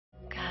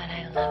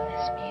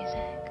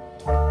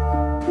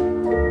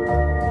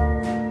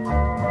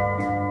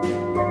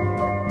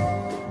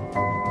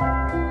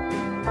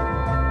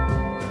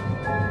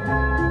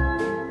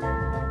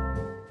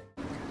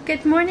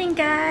Good morning,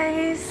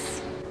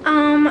 guys.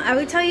 I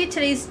would tell you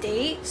today's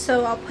date,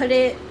 so I'll put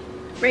it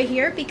right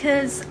here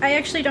because I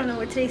actually don't know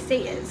what today's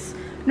date is,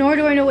 nor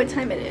do I know what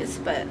time it is,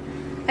 but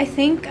I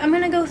think I'm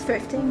gonna go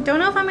thrifting. Don't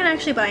know if I'm gonna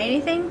actually buy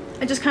anything.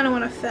 I just kind of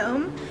want to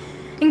film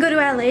and go to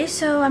LA,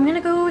 so I'm gonna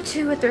go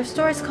to a thrift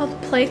store. It's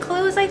called Play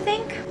Clothes, I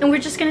think, and we're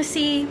just gonna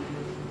see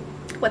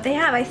what they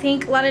have. I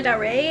think Lana Del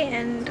Rey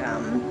and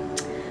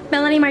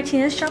Melanie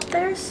Martinez shop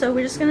there, so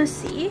we're just gonna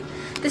see.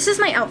 This is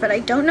my outfit. I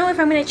don't know if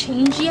I'm gonna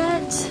change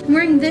yet. I'm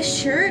wearing this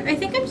shirt. I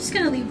think I'm just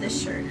gonna leave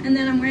this shirt, and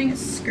then I'm wearing a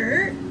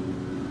skirt,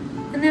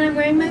 and then I'm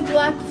wearing my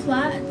black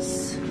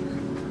flats,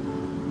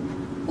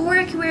 or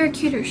I could wear a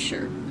cuter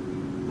shirt.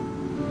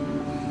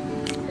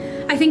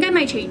 I think I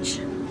might change.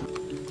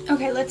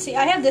 Okay, let's see.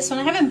 I have this one.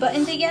 I haven't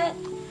buttoned it yet.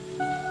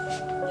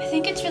 I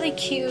think it's really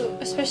cute,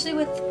 especially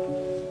with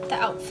the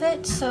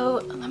outfit,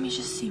 so let me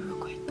just see real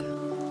quick.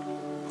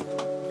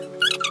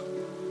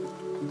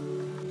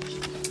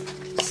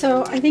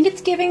 So I think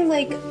it's giving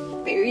like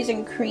berries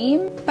and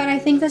cream, but I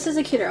think this is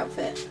a cuter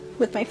outfit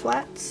with my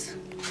flats.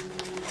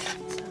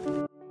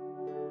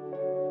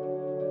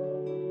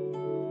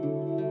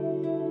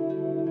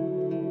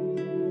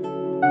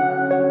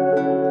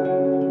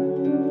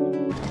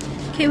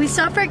 Okay, we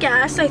stopped for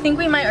gas. I think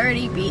we might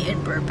already be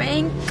in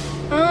Burbank.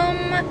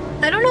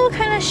 I don't know what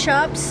kind of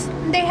shops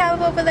they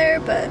have over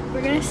there, but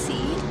we're gonna see.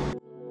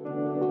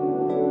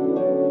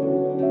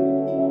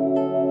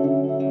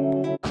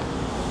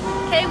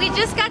 Okay, we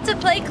just got to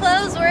Play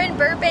Clothes. We're in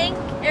Burbank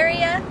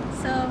area,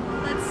 so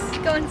let's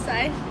go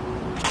inside.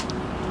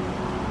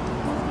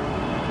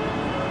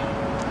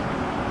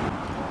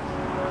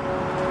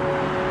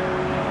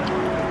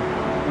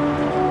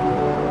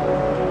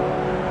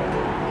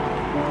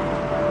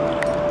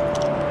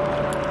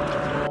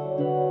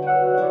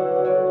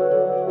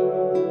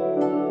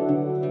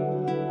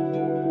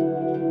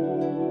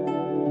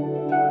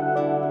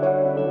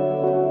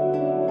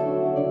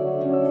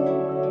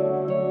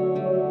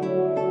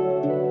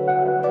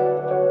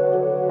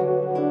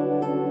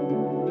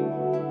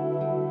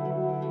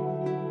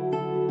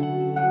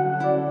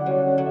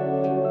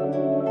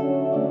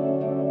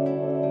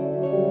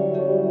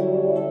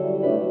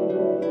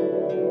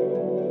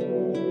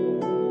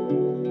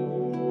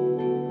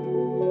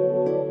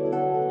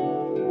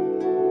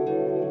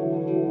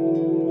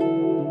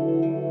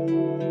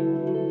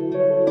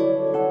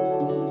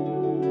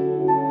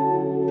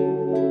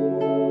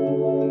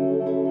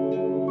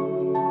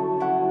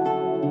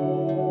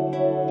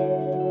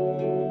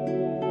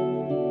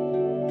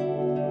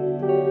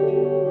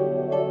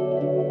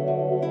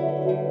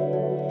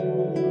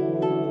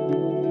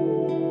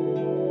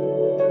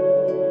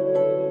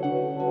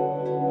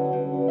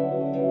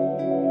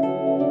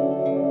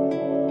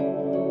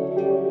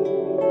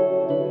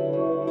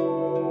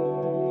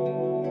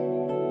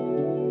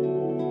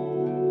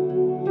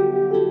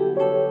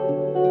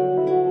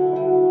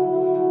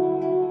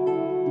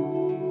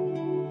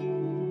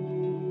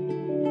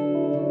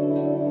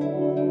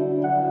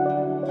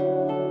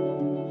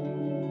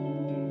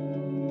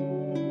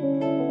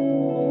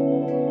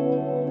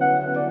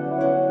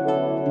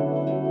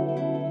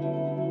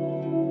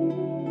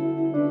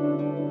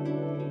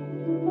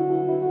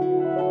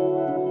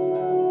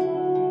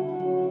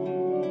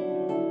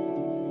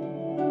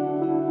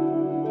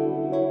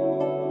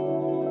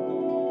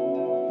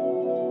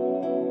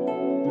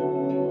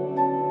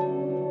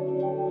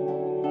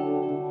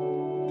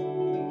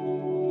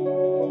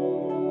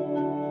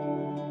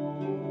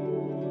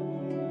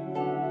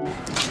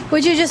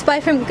 What'd you just buy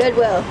from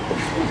Goodwill?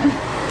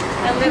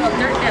 A little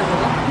dirt devil.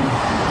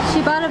 She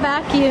bought a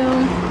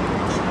vacuum.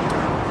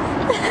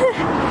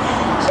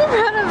 She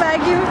brought a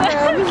vacuum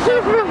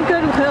from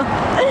Goodwill.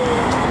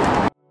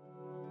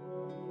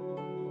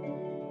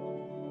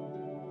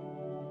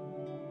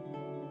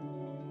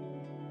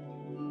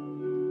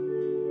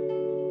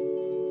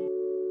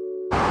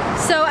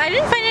 So I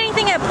didn't find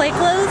anything at Play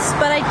Clothes,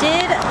 but I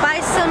did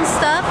buy some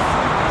stuff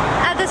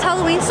at this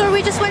Halloween store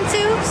we just went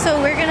to.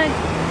 So we're gonna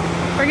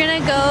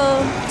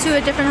go to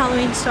a different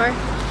Halloween store.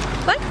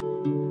 What?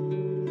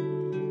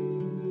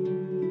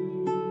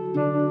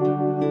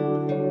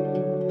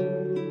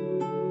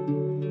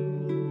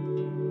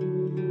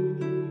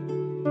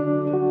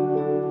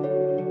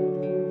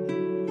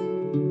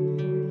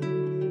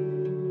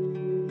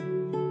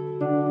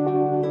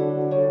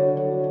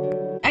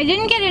 I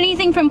didn't get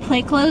anything from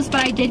Play Clothes,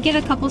 but I did get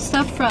a couple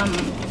stuff from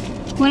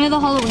one of the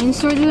Halloween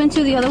stores we went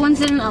to. The other ones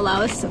didn't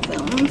allow us to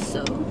film,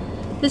 so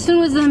this one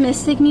was the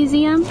Mystic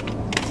Museum.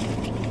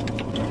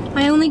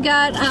 I only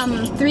got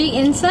 3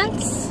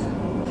 incense,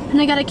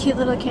 and I got a cute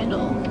little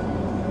candle.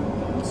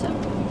 So,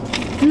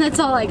 and that's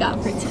all I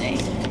got for today.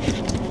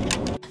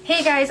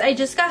 Hey guys, I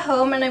just got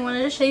home and I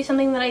wanted to show you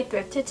something that I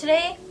thrifted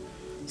today.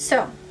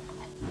 So,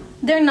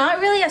 they're not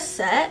really a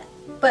set,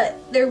 but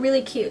they're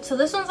really cute. So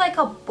this one's like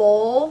a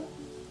bowl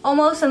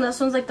almost, and this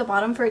one's like the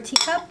bottom for a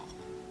teacup.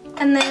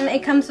 And then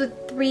it comes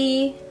with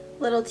 3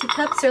 little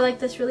teacups. They're like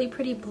this really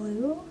pretty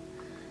blue.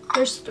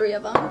 There's 3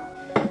 of them.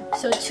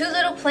 So 2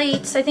 little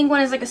plates. I think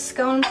one is like a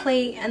scone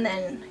plate, and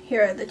then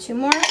here are the 2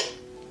 more.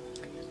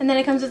 And then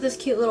it comes with this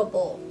cute little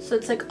bowl. So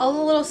it's like all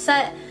the little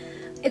set.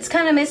 It's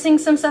kind of missing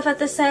some stuff at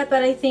the set,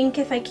 but I think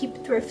if I keep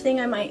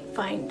thrifting, I might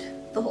find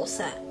the whole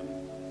set.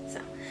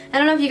 So I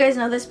don't know if you guys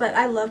know this, but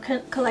I love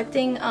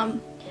collecting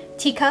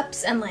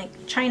teacups and like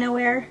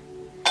chinaware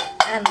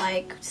and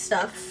like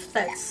stuff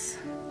that's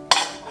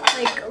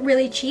like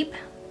really cheap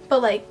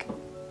but like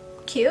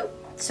cute.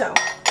 So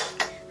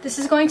this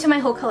is going to my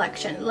whole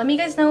collection. Let me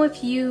guys know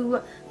if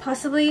you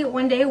possibly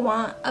one day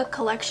want a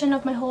collection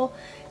of my whole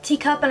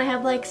teacup, and I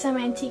have like some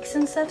antiques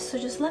and stuff, so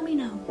just let me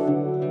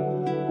know.